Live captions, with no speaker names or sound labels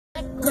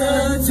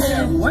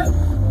What?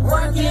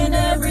 Working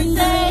every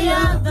day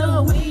of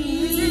the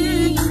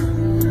week.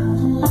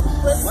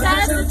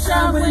 Besides the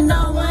job when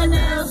no one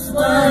else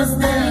was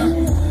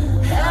there,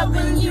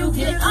 helping you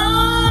get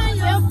on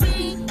your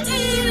feet.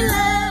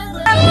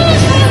 11.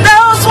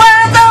 Those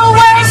were the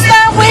words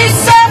that we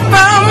said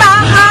from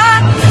our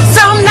heart.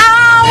 So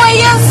now when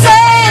you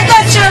say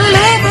that you're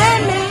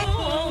leaving me,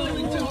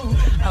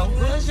 I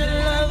was your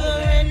lover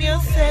and your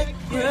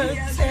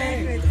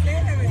secretary,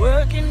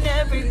 working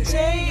every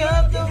day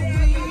of the week.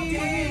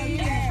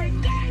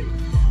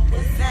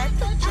 Was at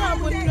the job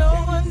when no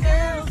one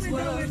else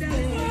was there.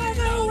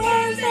 The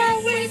words that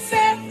we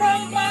said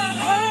from our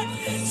heart.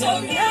 So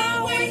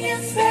now when you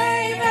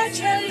say that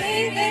you're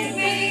leaving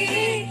me,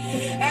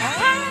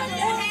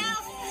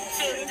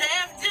 to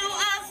death do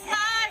us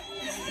part.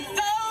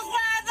 Those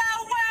were the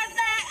words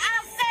that I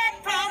said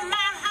from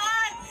my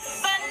heart.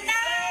 But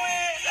now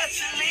that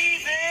you're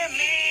leaving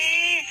me,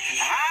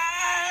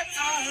 I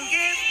don't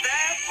get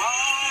that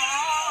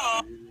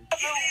wrong.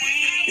 The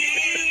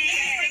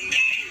week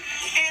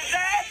is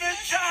at the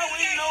job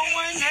when no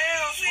one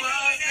else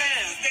was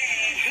there.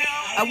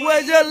 I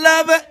was your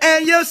lover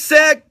and your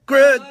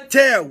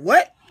secretary.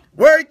 What?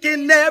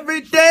 Working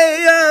every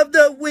day of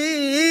the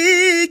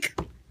week.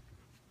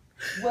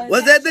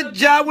 Was at the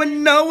job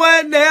when no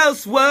one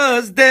else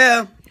was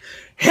there,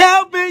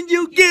 helping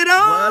you get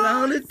on. Well,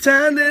 all the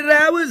time that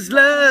I was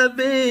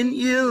loving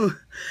you,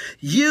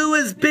 you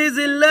was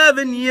busy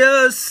loving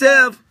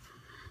yourself.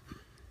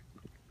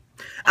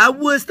 I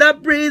would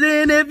stop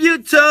breathing if you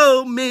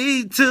told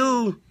me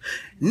to.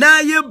 Now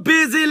you're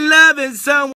busy loving someone.